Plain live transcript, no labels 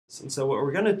And so what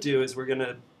we're going to do is we're going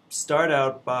to start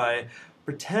out by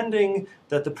pretending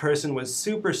that the person was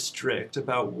super strict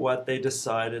about what they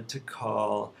decided to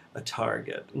call a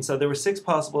target. And so there were 6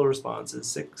 possible responses: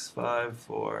 6, 5,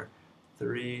 4,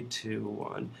 3, 2,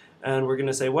 1. And we're going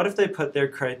to say, what if they put their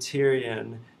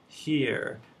criterion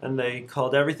here and they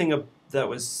called everything that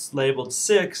was labeled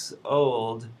 6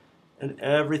 old and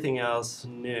everything else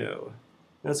new?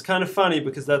 Now, it's kind of funny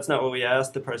because that's not what we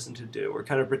asked the person to do. We're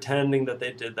kind of pretending that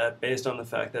they did that based on the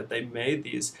fact that they made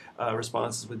these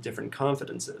responses with different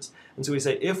confidences. And so we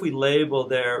say if we label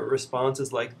their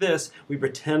responses like this, we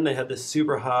pretend they had this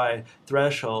super high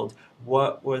threshold,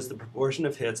 what was the proportion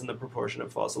of hits and the proportion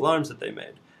of false alarms that they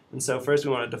made. And so first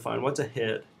we want to define what's a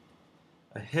hit.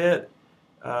 A hit,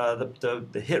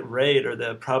 the hit rate or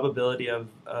the probability of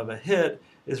a hit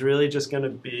is really just going to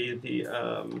be the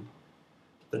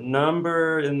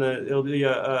number it'll be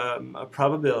a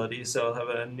probability, so it'll have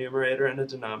a numerator and a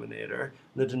denominator.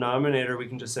 The denominator, we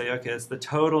can just say, okay, it's the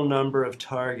total number of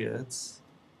targets.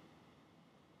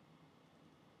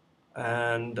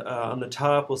 And on the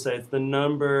top, we'll say it's the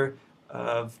number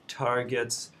of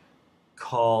targets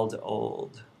called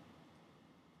old.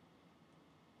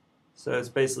 So it's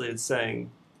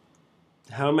saying,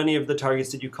 how many of the targets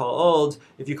did you call old?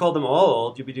 If you called them all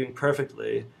old, you'd be doing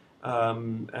perfectly.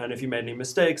 And if you made any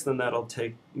mistakes, then that'll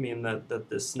mean that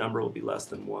this number will be less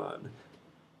than 1.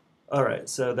 All right,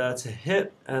 so that's a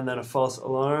hit, and then a false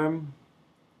alarm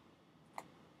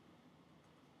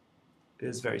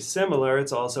is very similar.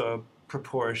 It's also a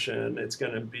proportion. It's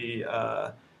going to be,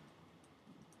 on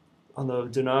the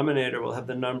denominator, we'll have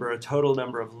the total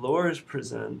number of lures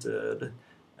presented,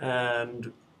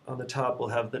 and on the top, we'll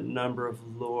have the number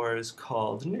of lures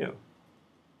called new.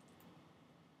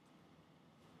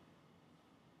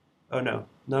 Oh no,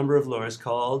 number of lures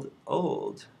called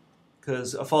old,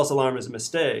 because a false alarm is a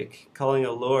mistake. Calling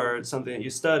a lure something that you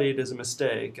studied is a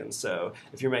mistake, and so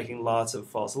if you're making lots of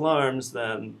false alarms,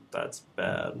 then that's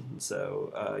bad.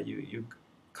 So you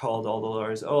called all the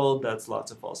lures old, that's lots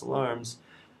of false alarms.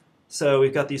 So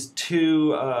we've got these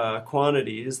 2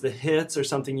 quantities. The hits are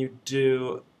something you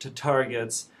do to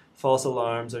targets. False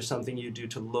alarms are something you do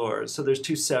to lures. So there's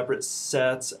 2 separate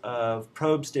sets of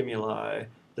probe stimuli: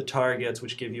 the targets,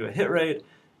 which give you a hit rate,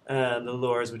 and the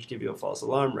lures, which give you a false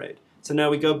alarm rate. So now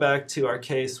we go back to our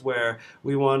case where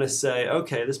we want to say,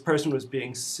 okay, this person was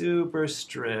being super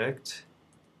strict,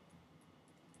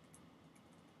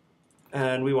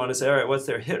 and we want to say, all right, what's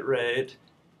their hit rate,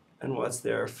 and what's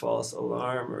their false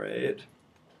alarm rate?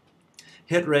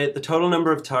 Hit rate, the total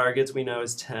number of targets we know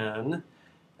is 10,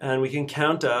 and we can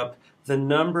count up the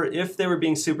number. If they were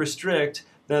being super strict,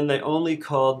 then they only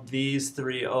called these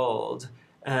 3 old.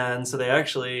 And so they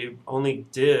actually only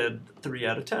did 3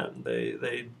 out of 10.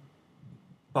 They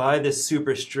by this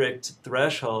super strict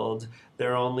threshold,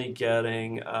 they're only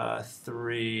getting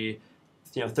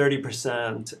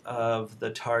 30% of the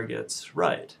targets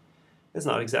right. It's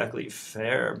not exactly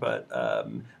fair, but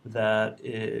that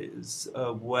is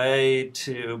a way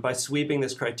to, by sweeping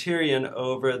this criterion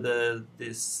over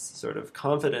this sort of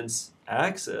confidence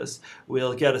axis,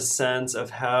 we'll get a sense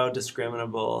of how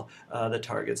discriminable the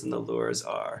targets and the lures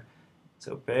are.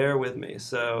 So bear with me.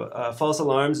 So false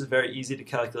alarms is very easy to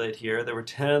calculate here. There were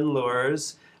 10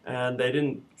 lures, and they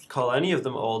didn't call any of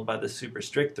them old by the super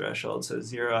strict threshold, so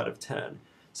 0 out of 10.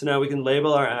 So now we can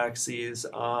label our axes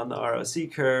on the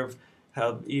ROC curve,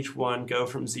 have each one go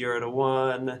from 0 to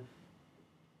 1.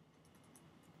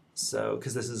 So,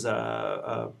 because this is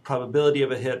a probability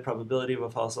of a hit, probability of a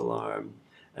false alarm.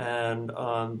 And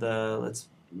on the, let's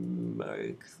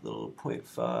make little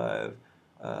 0.5,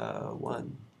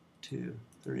 1, 2,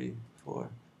 3, 4,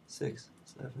 6,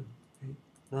 7, 8,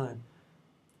 9.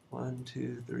 1,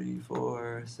 2, 3,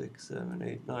 4, 6, 7,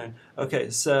 8, 9. Okay,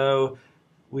 so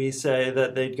we say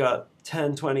that they'd got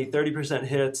 10, 20, 30%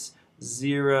 hits,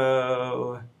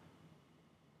 0%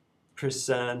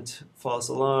 false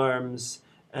alarms,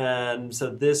 and so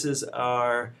this is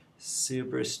our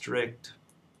super strict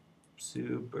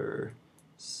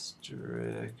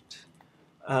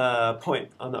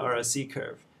point on the ROC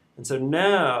curve. And so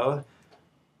now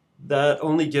that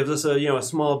only gives us a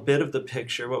small bit of the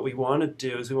picture. What we want to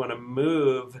do is we want to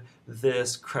move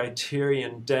this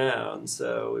criterion down.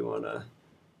 So we want to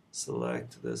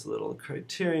select this little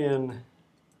criterion.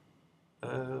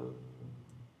 Let's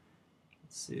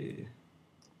see,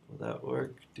 will that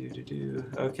work?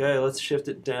 Okay, let's shift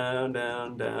it down,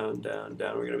 down, down, down,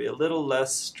 down. We're going to be a little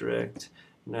less strict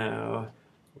now.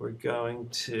 We're going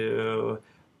to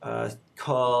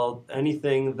call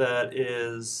anything that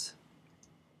is,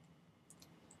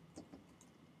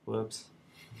 whoops,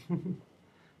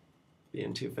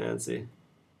 being too fancy.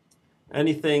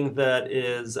 Anything that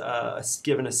is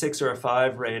given a 6 or a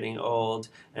 5 rating, old.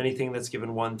 Anything that's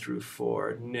given 1 through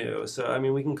 4, new. So, I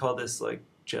mean, we can call this like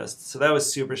just, so that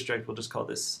was super strict. We'll just call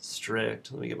this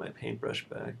strict. Let me get my paintbrush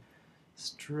back.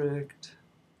 Strict.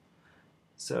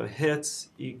 So hits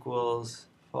equals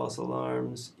false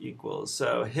alarms equals.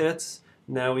 So hits,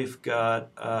 now we've got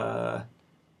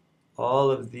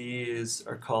all of these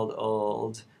are called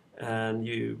old, and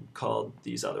you called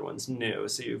these other ones new.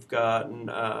 So you've gotten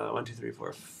 1, 2, 3,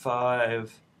 4,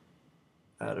 5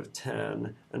 out of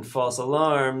 10. And false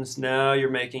alarms, now you're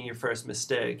making your first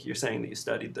mistake. You're saying that you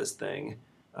studied this thing,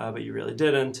 but you really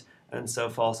didn't. And so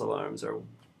false alarms are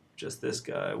just this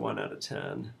guy, 1 out of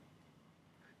 10.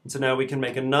 And so now we can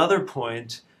make another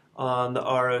point on the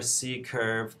ROC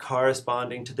curve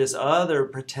corresponding to this other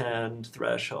pretend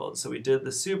threshold. So we did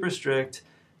the super strict,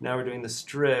 now we're doing the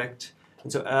strict.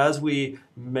 And so as we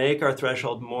make our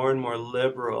threshold more and more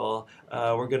liberal,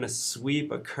 we're going to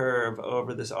sweep a curve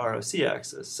over this ROC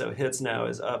axis. So hits now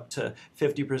is up to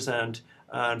 50%,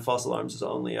 and false alarms is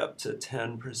only up to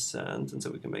 10%. And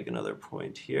so we can make another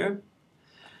point here.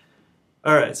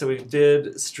 All right, so we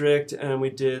did strict and we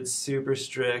did super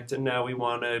strict, and now we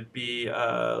want to be,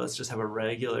 let's just have a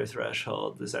regular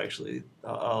threshold. This actually,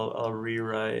 I'll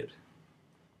rewrite.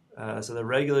 So the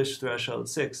regular threshold,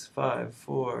 6, 5,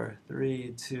 4,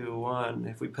 3, 2, 1.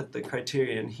 If we put the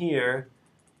criterion here,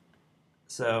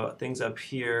 so things up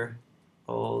here,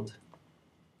 old,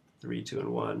 3, 2, and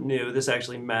 1, new. This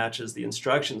actually matches the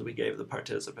instructions we gave the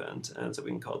participant, and so we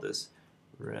can call this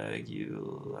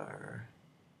regular.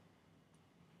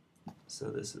 So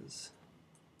this is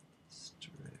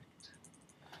strict.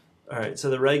 All right, so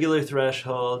the regular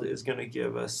threshold is going to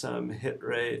give us some hit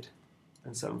rate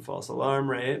and some false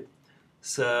alarm rate.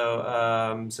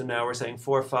 So, so now we're saying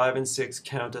 4, 5, and 6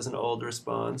 count as an old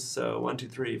response. So 1, 2,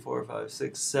 3, 4, 5,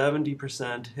 6,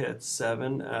 70% hits,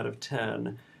 7 out of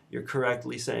 10. You're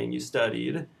correctly saying you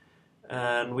studied.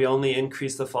 And we only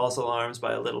increase the false alarms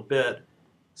by a little bit.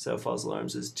 So false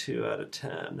alarms is 2 out of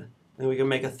 10. And we can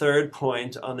make a third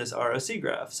point on this ROC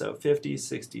graph. So 50,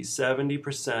 60,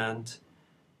 70%,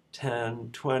 10,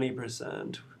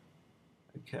 20%.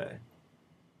 Okay.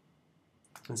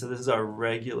 And so this is our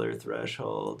regular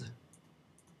threshold.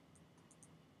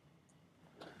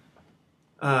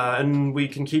 And we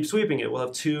can keep sweeping it. We'll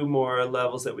have 2 more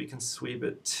levels that we can sweep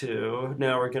it to.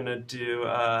 Now we're going to do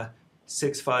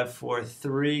 6, 5, 4,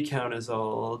 3 count as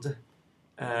old,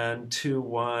 and 2,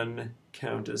 1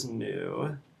 count as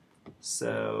new.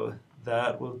 So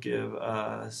that will give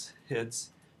us hits.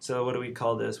 So what do we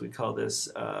call this? We call this,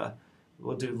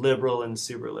 we'll do liberal and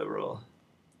super liberal.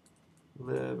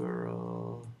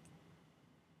 Liberal.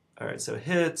 All right, so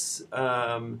hits,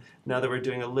 now that we're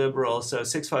doing a liberal, so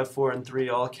 6, 5, 4, and 3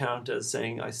 all count as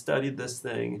saying I studied this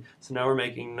thing. So now we're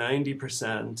making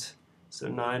 90%, so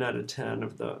 9 out of 10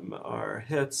 of them are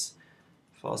hits.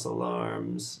 False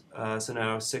alarms, so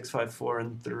now 6, 5, 4,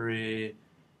 and 3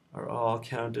 are all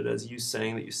counted as you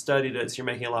saying that you studied it, so you're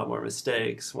making a lot more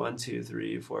mistakes. 1, 2,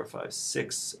 3, 4, 5,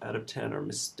 6 out of 10 are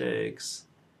mistakes.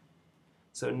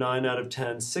 So 9 out of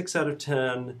 10, 6 out of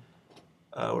 10,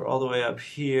 we're all the way up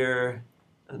here,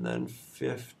 and then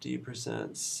 50%,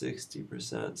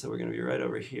 60%, so we're going to be right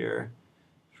over here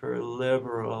for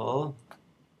liberal.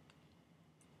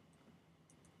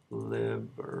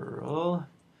 Liberal.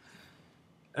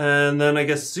 And then I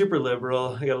guess super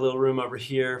liberal. I got a little room over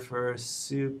here for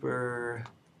super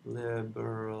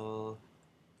liberal.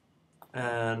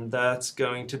 And that's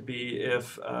going to be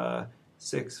if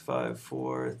 6, 5,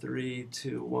 4, 3,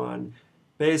 2, 1.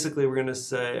 Basically, we're going to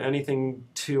say anything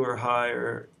 2 or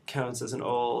higher counts as an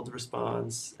old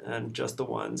response, and just the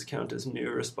ones count as new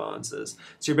responses.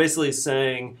 So you're basically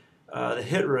saying the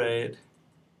hit rate,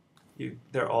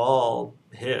 they're all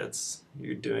hits.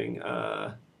 You're doing...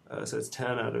 so it's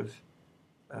 10 out of,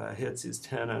 hits is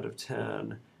 10 out of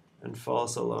 10, and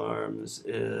false alarms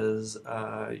is,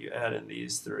 you add in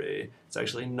these 3, it's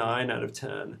actually 9 out of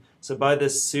 10. So by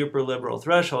this super liberal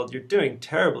threshold, you're doing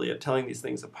terribly at telling these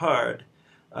things apart,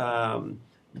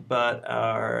 but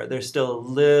there's still a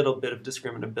little bit of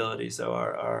discriminability, so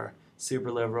our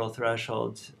super liberal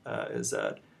threshold is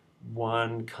at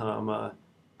 1,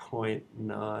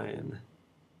 0.9.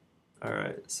 All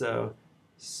right, so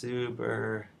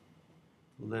super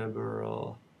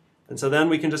liberal. And so then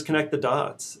we can just connect the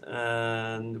dots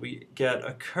and we get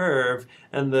a curve,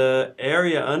 and the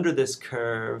area under this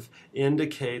curve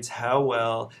indicates how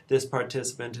well this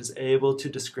participant is able to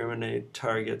discriminate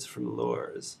targets from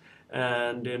lures.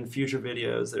 And in future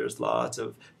videos there's lots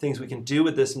of things we can do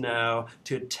with this now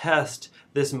to test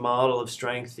this model of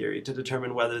strength theory to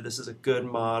determine whether this is a good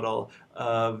model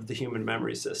of the human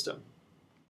memory system.